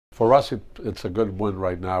For us, it's a good win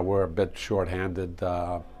right now. We're a bit short-handed,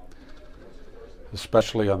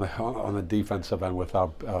 especially on the defensive end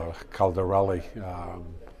without Caldarelli.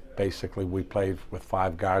 Basically, we played with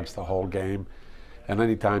 5 guards the whole game, and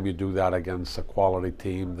anytime you do that against a quality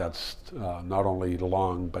team that's not only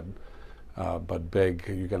long but big,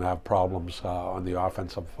 you're going to have problems on the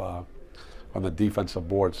offensive. On the defensive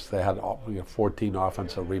boards. They had 14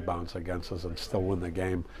 offensive rebounds against us and still win the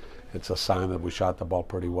game. It's a sign that we shot the ball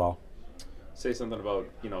pretty well. Say something about,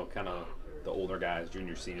 kind of the older guys,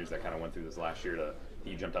 juniors, seniors that kind of went through this last year.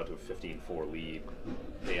 You jumped out to a 15-4 lead.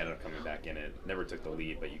 They ended up coming back in it. Never took the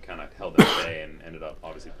lead, but you kind of held them at bay and ended up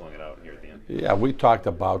obviously pulling it out here at the end. Yeah, we talked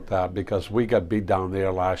about that because we got beat down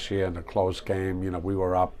there last year in a close game. We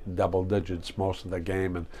were up double digits most of the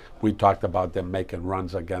game, and we talked about them making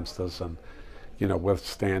runs against us and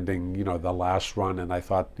withstanding, the last run. And I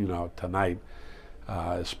thought, tonight,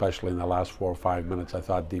 especially in the last 4 or 5 minutes, I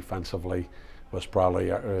thought defensively was probably,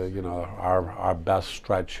 our best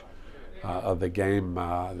stretch of the game.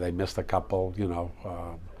 They missed a couple,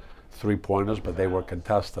 3-pointers, but they were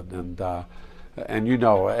contested. And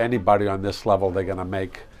anybody on this level, they're gonna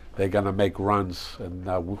make runs,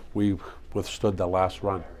 and we withstood the last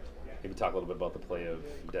run. Maybe talk a little bit about the play of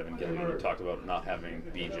Devin Gilligan. You talked about not having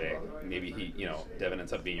BJ. Maybe Devin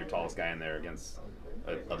ends up being your tallest guy in there against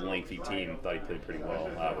a lengthy team. Thought he played pretty well.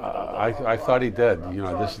 I thought he did.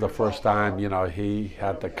 This is the first time, he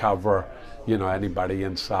had to cover, anybody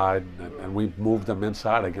inside, and we moved them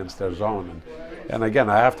inside against their zone. And again,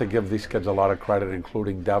 I have to give these kids a lot of credit,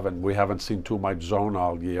 including Devin. We haven't seen too much zone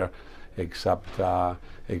all year, except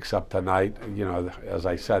tonight. As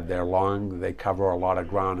I said, they're long, they cover a lot of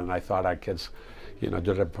ground, and I thought our kids,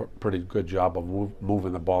 did a pretty good job of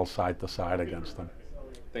moving the ball side to side against them.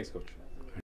 Thanks, Coach.